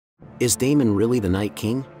Is Daemon really the Night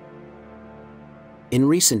King? In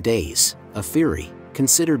recent days, a theory,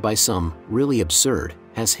 considered by some really absurd,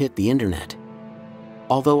 has hit the internet.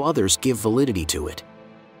 Although others give validity to it.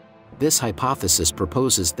 This hypothesis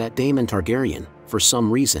proposes that Daemon Targaryen, for some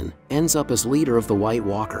reason, ends up as leader of the White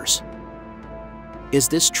Walkers. Is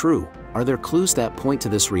this true? Are there clues that point to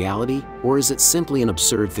this reality, or is it simply an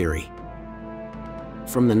absurd theory?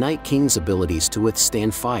 From the Night King's abilities to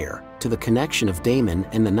withstand fire, to the connection of Daemon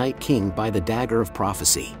and the Night King by the Dagger of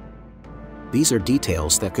Prophecy. These are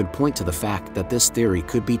details that could point to the fact that this theory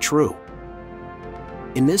could be true.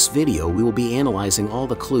 In this video we will be analyzing all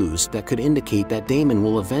the clues that could indicate that Daemon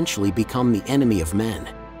will eventually become the enemy of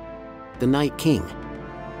men. The Night King.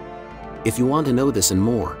 If you want to know this and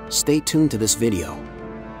more, stay tuned to this video.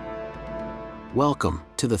 Welcome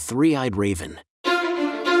to the Three-Eyed Raven.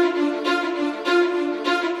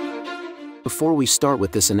 Before we start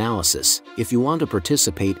with this analysis, if you want to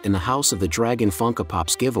participate in the House of the Dragon Funko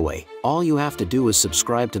Pops giveaway, all you have to do is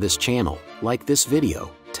subscribe to this channel, like this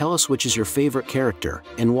video, tell us which is your favorite character,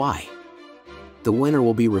 and why. The winner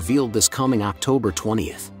will be revealed this coming October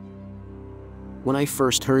 20th. When I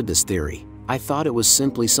first heard this theory, I thought it was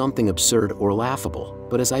simply something absurd or laughable,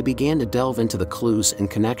 but as I began to delve into the clues and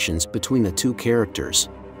connections between the two characters,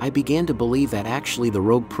 I began to believe that actually the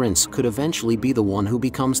Rogue Prince could eventually be the one who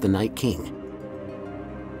becomes the Night King.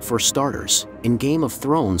 For starters, in Game of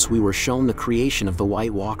Thrones we were shown the creation of the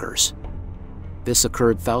White Walkers. This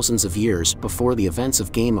occurred thousands of years before the events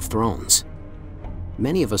of Game of Thrones.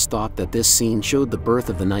 Many of us thought that this scene showed the birth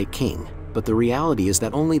of the Night King, but the reality is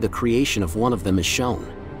that only the creation of one of them is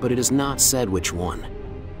shown, but it is not said which one.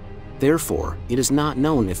 Therefore, it is not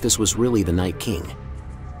known if this was really the Night King.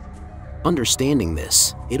 Understanding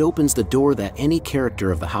this, it opens the door that any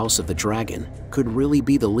character of the House of the Dragon could really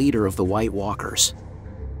be the leader of the White Walkers.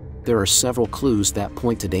 There are several clues that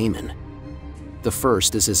point to Daemon. The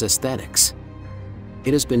first is his aesthetics.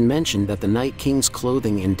 It has been mentioned that the Night King's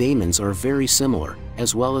clothing and Daemon's are very similar,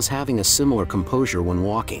 as well as having a similar composure when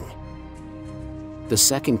walking. The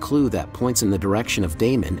second clue that points in the direction of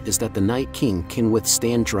Daemon is that the Night King can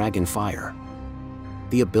withstand dragon fire.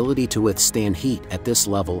 The ability to withstand heat at this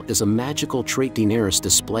level is a magical trait Daenerys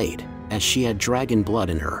displayed, as she had dragon blood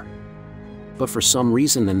in her. But for some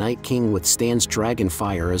reason the Night King withstands dragon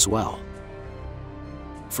fire as well.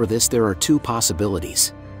 For this there are two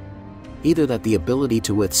possibilities. Either that the ability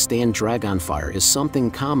to withstand dragon fire is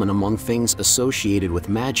something common among things associated with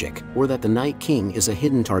magic, or that the Night King is a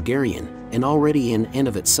hidden Targaryen, and already in and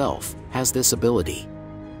of itself, has this ability.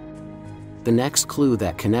 The next clue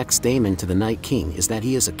that connects Daemon to the Night King is that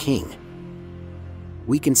he is a king.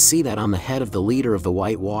 We can see that on the head of the leader of the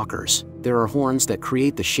White Walkers, there are horns that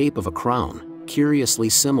create the shape of a crown, curiously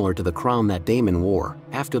similar to the crown that Daemon wore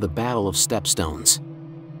after the Battle of Stepstones.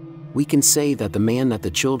 We can say that the man that the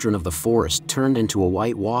children of the forest turned into a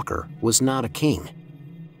White Walker was not a king.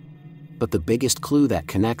 But the biggest clue that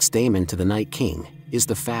connects Daemon to the Night King is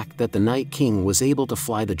the fact that the Night King was able to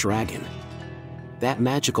fly the dragon. That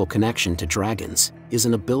magical connection to dragons is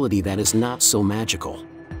an ability that is not so magical.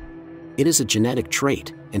 It is a genetic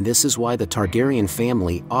trait, and this is why the Targaryen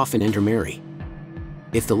family often intermarry.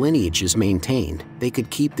 If the lineage is maintained, they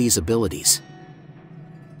could keep these abilities.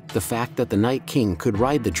 The fact that the Night King could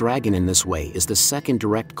ride the dragon in this way is the second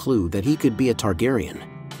direct clue that he could be a Targaryen.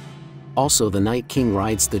 Also, the Night King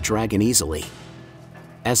rides the dragon easily,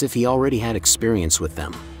 as if he already had experience with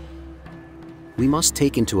them. We must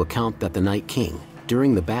take into account that the Night King,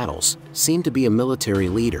 during the battles, seemed to be a military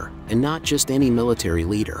leader, and not just any military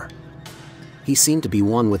leader. He seemed to be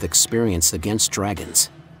one with experience against dragons.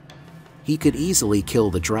 He could easily kill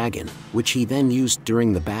the dragon, which he then used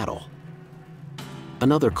during the battle.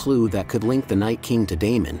 Another clue that could link the Night King to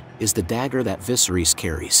Daemon is the dagger that Viserys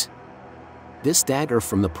carries. This dagger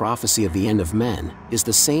from the prophecy of the end of men is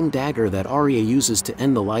the same dagger that Arya uses to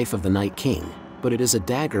end the life of the Night King, but it is a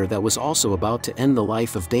dagger that was also about to end the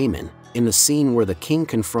life of Daemon, in the scene where the king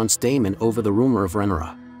confronts Daemon over the rumor of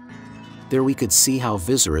Rhaenyra. There we could see how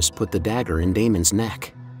Viserys put the dagger in Daemon's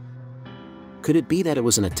neck. Could it be that it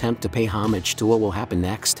was an attempt to pay homage to what will happen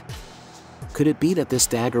next? Could it be that this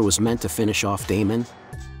dagger was meant to finish off Daemon?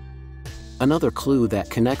 Another clue that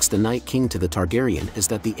connects the Night King to the Targaryen is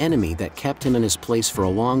that the enemy that kept him in his place for a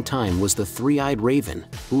long time was the Three-Eyed Raven,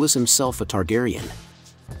 who was himself a Targaryen.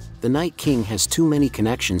 The Night King has too many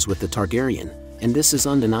connections with the Targaryen, and this is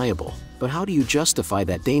undeniable, but how do you justify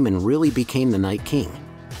that Daemon really became the Night King?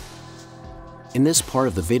 In this part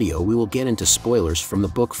of the video we will get into spoilers from the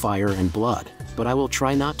book Fire and Blood, but I will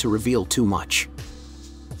try not to reveal too much.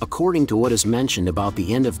 According to what is mentioned about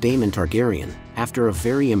the end of Daemon Targaryen after a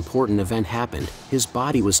very important event happened, his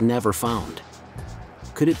body was never found.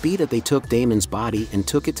 Could it be that they took Daemon's body and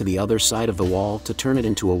took it to the other side of the wall to turn it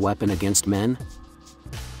into a weapon against men?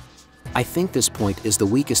 I think this point is the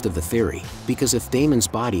weakest of the theory, because if Daemon's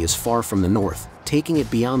body is far from the north, taking it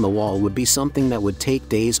beyond the wall would be something that would take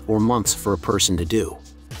days or months for a person to do.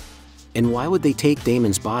 And why would they take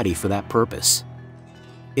Daemon's body for that purpose?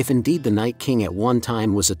 If indeed the Night King at one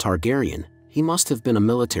time was a Targaryen, he must have been a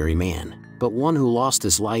military man, but one who lost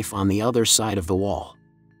his life on the other side of the wall.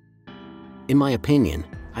 In my opinion,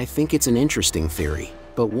 I think it's an interesting theory,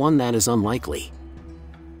 but one that is unlikely.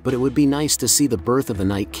 But it would be nice to see the birth of the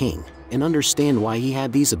Night King, and understand why he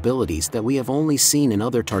had these abilities that we have only seen in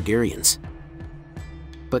other Targaryens.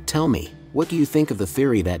 But tell me, what do you think of the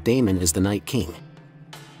theory that Daemon is the Night King?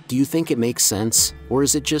 Do you think it makes sense, or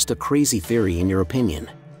is it just a crazy theory in your opinion?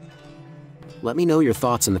 Let me know your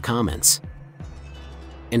thoughts in the comments.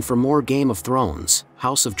 And for more Game of Thrones,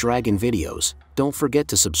 House of Dragon videos, don't forget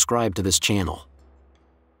to subscribe to this channel.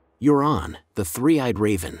 You're on, the Three-Eyed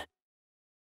Raven.